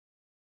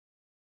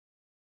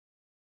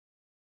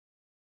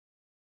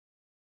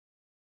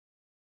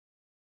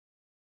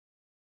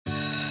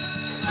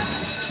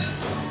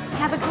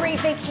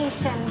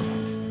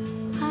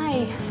vacation.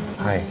 Hi.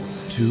 Hi.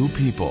 Two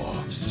people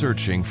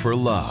searching for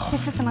love.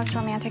 This is the most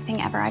romantic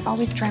thing ever. I've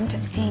always dreamt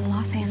of seeing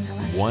Los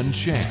Angeles. One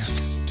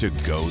chance to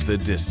go the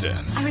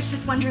distance. I was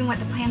just wondering what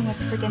the plan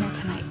was for dinner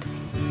tonight.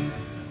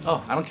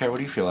 Oh, I don't care. What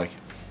do you feel like?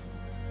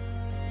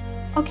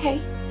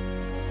 Okay.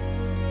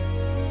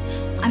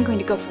 I'm going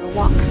to go for a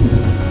walk.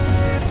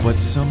 But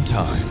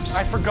sometimes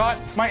I forgot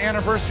my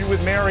anniversary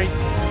with Mary.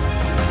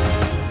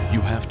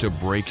 you have to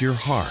break your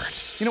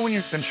heart You know when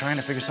you've been trying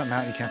to figure something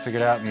out and you can't figure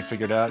it out and you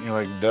figure it out and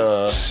you're like,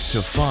 duh.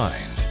 to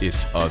find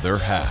its other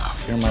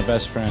half. You're my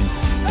best friend.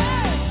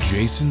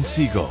 Jason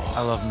Segel,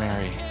 I love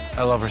Mary.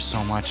 I love her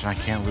so much and I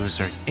can't lose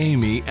her.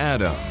 Amy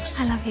Adams,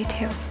 I love you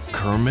too.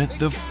 Kermit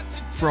the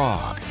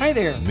Frog. Hi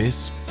there.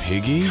 Miss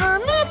Piggy.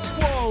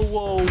 Whoa,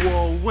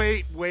 whoa,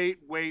 whoa,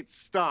 wait,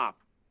 stop.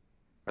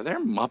 Are there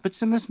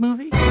Muppets in this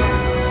movie?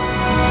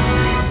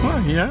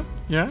 Oh, yeah.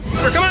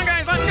 Well, come on,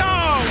 guys, let's go!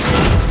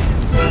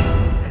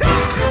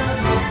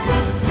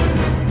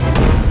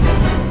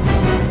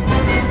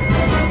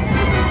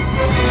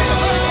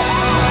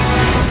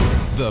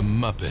 The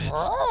Muppets.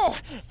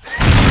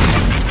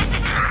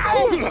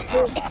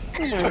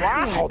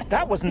 Wow,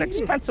 that was an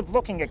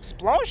expensive-looking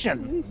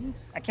explosion.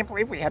 I can't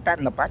believe we had that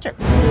in the budget.